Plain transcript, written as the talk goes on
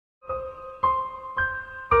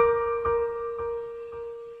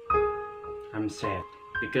sad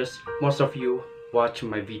because most of you watch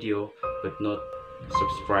my video but not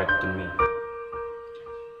subscribe to me.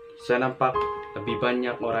 Saya nampak lebih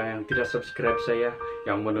banyak orang yang tidak subscribe saya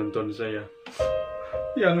yang menonton saya.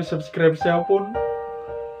 Yang subscribe saya pun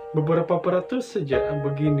beberapa peratus saja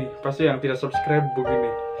begini. Pasti yang tidak subscribe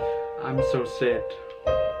begini. I'm so sad.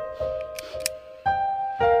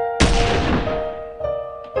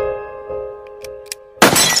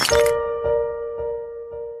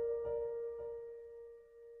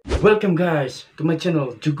 Welcome guys to my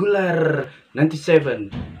channel Jugular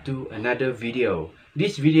 97 to another video.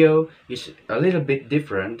 This video is a little bit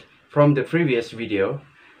different from the previous video.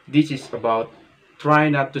 This is about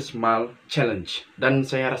try not to smile challenge. Dan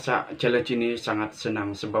saya rasa challenge ini sangat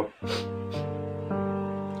senang sebab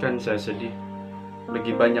kan saya sedih.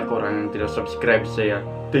 Lagi banyak orang yang tidak subscribe saya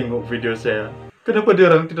tengok video saya. Kenapa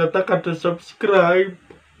dia orang tidak tekan to subscribe?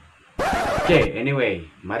 Okay, anyway,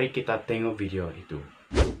 mari kita tengok video itu.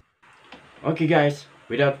 Okay guys,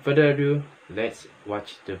 without further ado, let's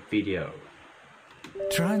watch the video.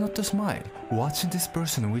 Try not to smile watching this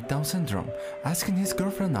person with Down syndrome asking his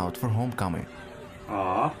girlfriend out for homecoming.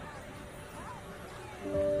 Aww.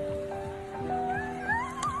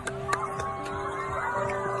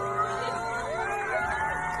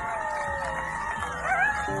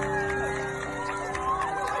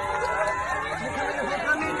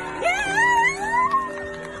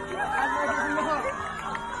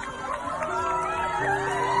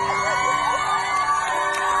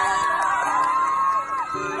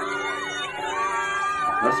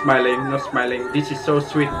 No smiling. This is so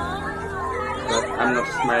sweet, but I'm not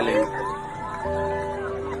smiling.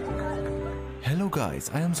 Hello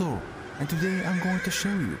guys, I am Zoro, and today I'm going to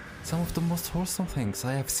show you some of the most wholesome things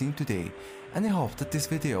I have seen today, and I hope that this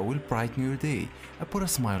video will brighten your day and put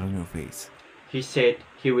a smile on your face. He said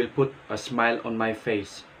he will put a smile on my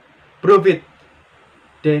face. Prove it!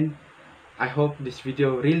 Then, I hope this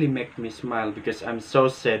video really make me smile because I'm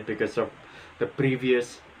so sad because of the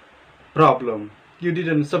previous problem. You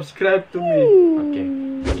didn't subscribe to me.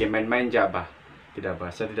 Oke, main-main jabah. Tidak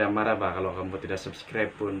bah, saya tidak marah bah kalau kamu tidak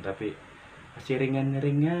subscribe pun, tapi masih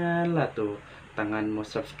ringan-ringan lah tuh tangan mau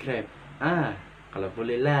subscribe. Kalau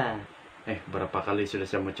boleh lah. Berapa kali sudah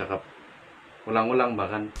saya mau cakap ulang-ulang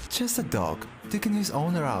bahkan. Just a dog taking his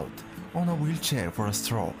owner out on a wheelchair for a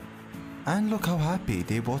stroll. And look how happy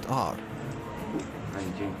they both are.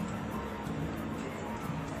 Anjing.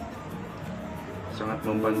 Sangat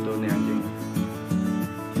membantu nih anjing.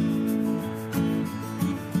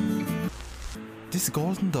 This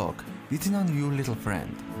golden dog eating on your little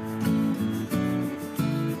friend.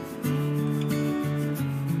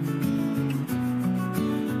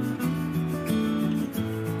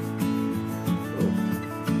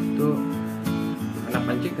 Itu anak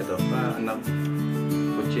anjing atau apa? Anak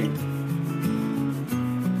kucing?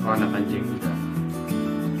 Oh, anak anjing juga.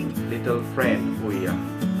 Little friend. Oh iya.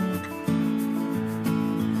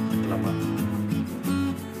 Lama.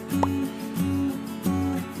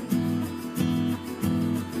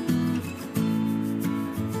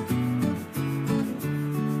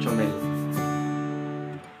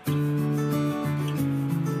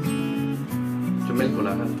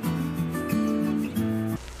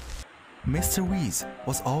 Mr. Wheeze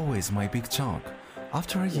was always my big chunk.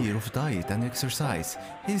 After a year of diet and exercise,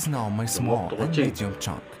 he is now my small and medium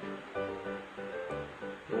chunk.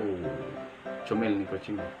 Comel nih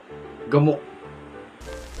kucing. Gemuk.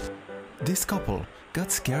 This couple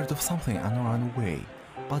got scared of something and ran away,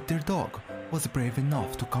 but their dog was brave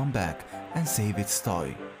enough to come back and save its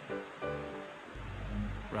toy.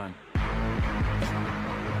 Run.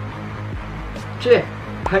 Cih,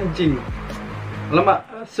 anjing. Lama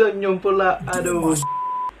senyum pula, aduh.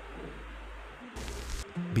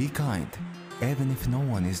 Be kind, even if no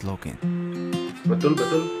one is looking. Betul.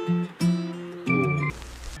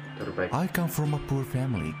 Terbaik. I come from a poor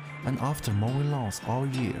family, and after mowing lawns all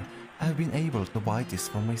year, I have been able to buy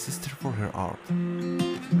this for my sister for her art.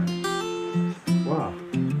 Wow.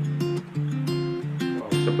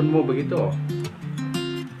 Siapa mau begitu?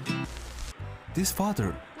 This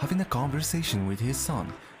father having a conversation with his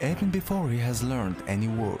son even before he has learned any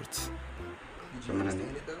words. Did you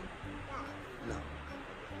understand it though? No.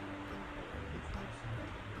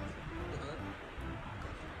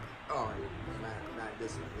 Oh, not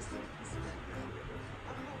this one. This one.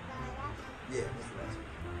 Yeah, this is last one.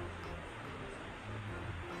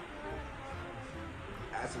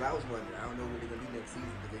 That's what I was wondering. I don't know when they're gonna be next season,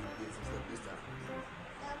 but they did some stuff this time.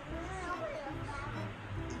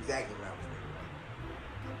 Exactly what I was thinking.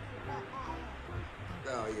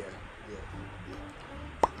 Oh yeah.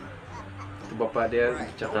 bapak dia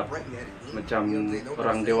Right. cakap Don't threaten that. macam You know what I'm saying? Don't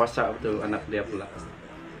orang say- dewasa tuh anak dia pula.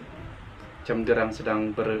 Macam dia orang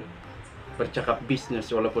sedang bercakap bisnis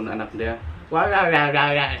walaupun anak dia. Wah.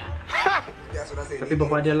 That's what I said. Tapi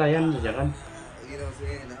bapak dia layan saja kan. You know what I'm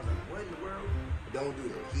saying? And I'm like, what in the world? Don't do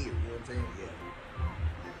that here. You know what I'm saying? Yeah.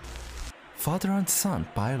 Father and son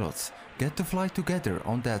pilots get to fly together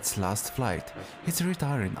on Dad's last flight. He's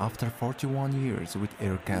retiring after 41 years with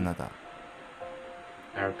Air Canada.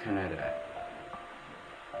 Air Canada.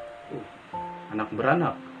 Anak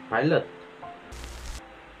beranak, pilot.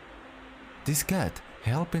 This cat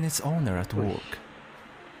helping its owner at work.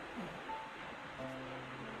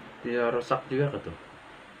 Dia rosak juga tuh.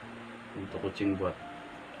 Untuk kucing buat.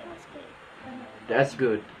 That's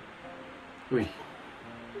good. Wih.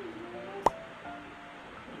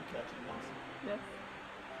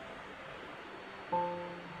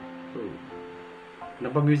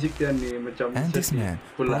 Kenapa musiknya nih macam And this sedih man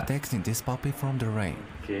pula? protecting this puppy from the rain.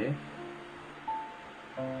 Okay.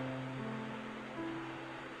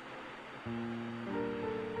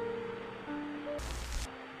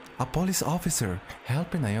 A police officer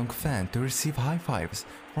helping a young fan to receive high fives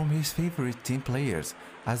from his favorite team players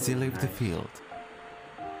as they leave the field.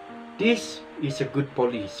 This is a good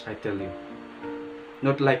police, I tell you.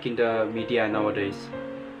 Not like in the media nowadays,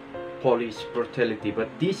 police brutality, but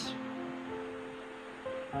this.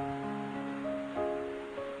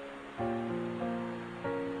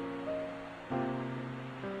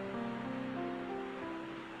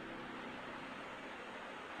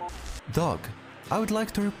 Dog, I would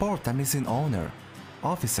like to report a missing owner.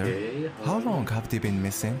 Officer, Okay, how long have they been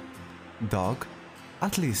missing? Dog,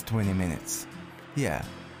 at least 20 minutes. Yeah,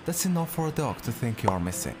 that's enough for a dog to think you are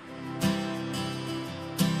missing.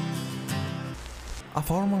 A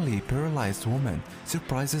formerly paralyzed woman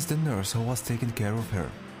surprises the nurse who was taking care of her.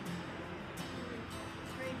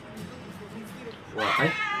 Wah,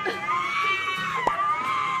 ay.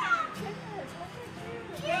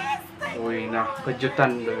 Wih, nah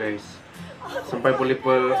kejutan tuh guys. Sampai boleh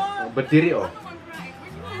berdiri oh.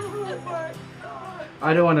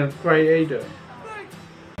 I don't wanna cry either.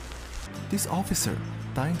 This officer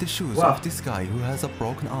tying the shoes Wow. of this guy who has a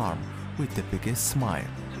broken arm with the biggest smile.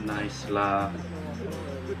 Nice lah.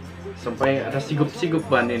 Sampai ada sigup-sigup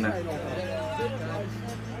ban ini nah.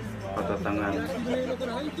 Patah tangan.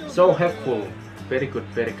 So helpful. Very good,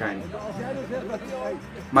 very kind.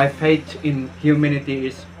 My faith in humanity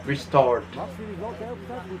is restored.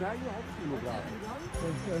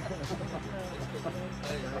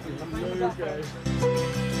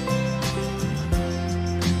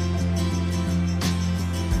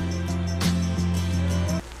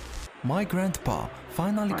 My grandpa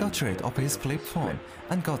finally got rid of his flip phone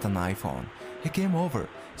and got an iPhone. He came over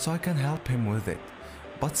so I can help him with it.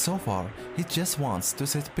 But so far, he just wants to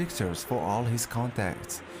set pictures for all his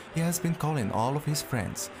contacts. He has been calling all of his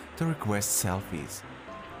friends to request selfies.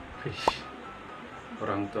 Wih,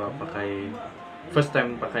 orang tua pakai first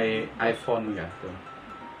time pakai iPhone nggak tuh?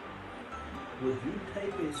 Would you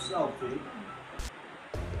take a selfie?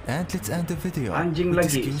 And let's end the video Anjing with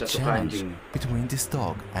this lagi, cute satu challenge anjing. between this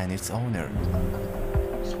dog and its owner.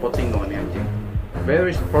 Spotting oh nih anjing.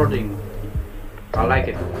 Very sporting. I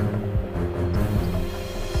like it.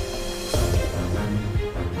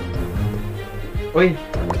 Oi.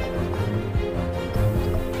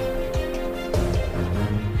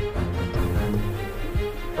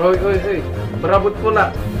 Oi, berebut pula.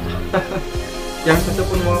 Yang satu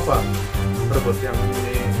pun mau apa? Berebut yang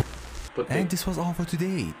ini putih. And this was all for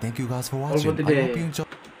today. Thank you guys for for watching. I today. hope you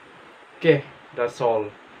enjoyed. Okay, that's all.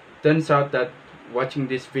 Turns out that watching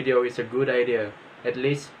this video is a good idea. At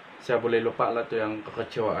least saya boleh lupa lah tuh yang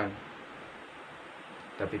kekecewaan.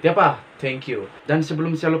 Tapi tiapa, thank you. Dan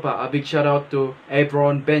sebelum saya lupa, a big shout out to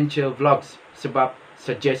Ebron Benchel Vlogs sebab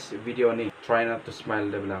suggest video ni. Try not to smile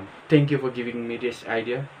dia bilang. Thank you for giving me this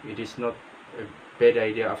idea. It is not a bad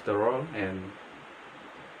idea after all, and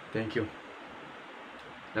thank you.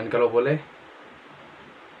 Dan kalau boleh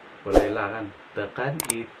lah kan tekan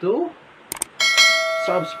itu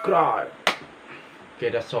subscribe.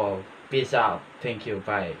 Okay, that's all. Peace out. Thank you.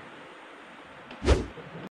 Bye.